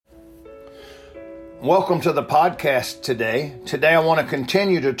Welcome to the podcast today. Today I want to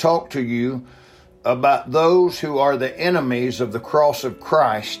continue to talk to you about those who are the enemies of the cross of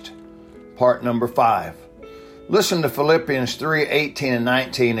Christ, part number 5. Listen to Philippians 3:18 and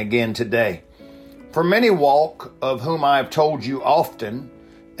 19 again today. For many walk, of whom I have told you often,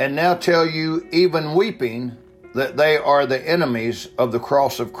 and now tell you even weeping, that they are the enemies of the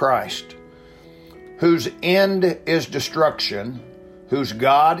cross of Christ, whose end is destruction, whose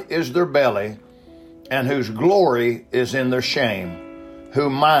God is their belly, and whose glory is in their shame, who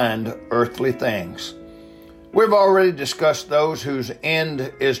mind earthly things. We've already discussed those whose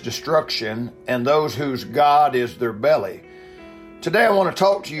end is destruction and those whose God is their belly. Today I want to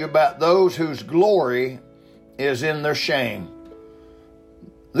talk to you about those whose glory is in their shame.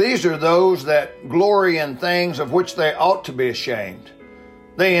 These are those that glory in things of which they ought to be ashamed.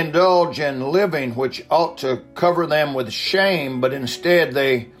 They indulge in living which ought to cover them with shame, but instead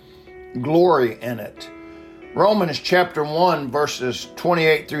they glory in it. Romans chapter 1 verses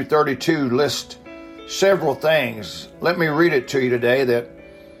 28 through 32 list several things. Let me read it to you today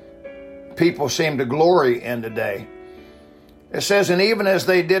that people seem to glory in today. It says, and even as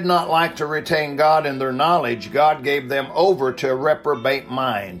they did not like to retain God in their knowledge, God gave them over to a reprobate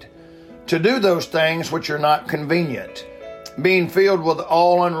mind, to do those things which are not convenient, being filled with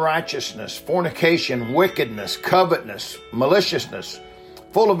all unrighteousness, fornication, wickedness, covetousness, maliciousness,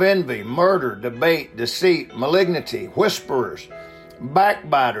 full of envy, murder, debate, deceit, malignity, whisperers,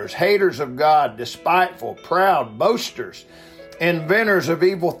 backbiters, haters of God, despiteful, proud, boasters, inventors of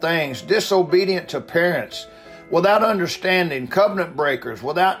evil things, disobedient to parents, without understanding, covenant breakers,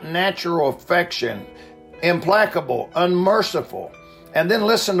 without natural affection, implacable, unmerciful. And then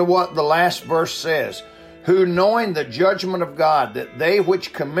listen to what the last verse says, who knowing the judgment of God, that they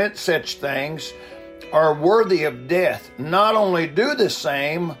which commit such things are worthy of death, not only do the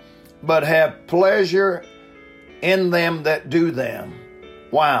same, but have pleasure in them that do them.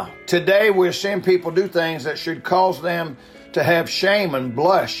 Wow. Today we're seeing people do things that should cause them to have shame and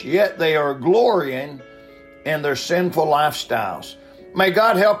blush, yet they are glorying in their sinful lifestyles. May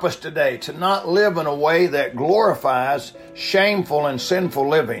God help us today to not live in a way that glorifies shameful and sinful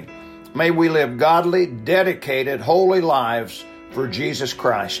living. May we live godly, dedicated, holy lives for Jesus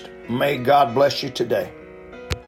Christ. May God bless you today.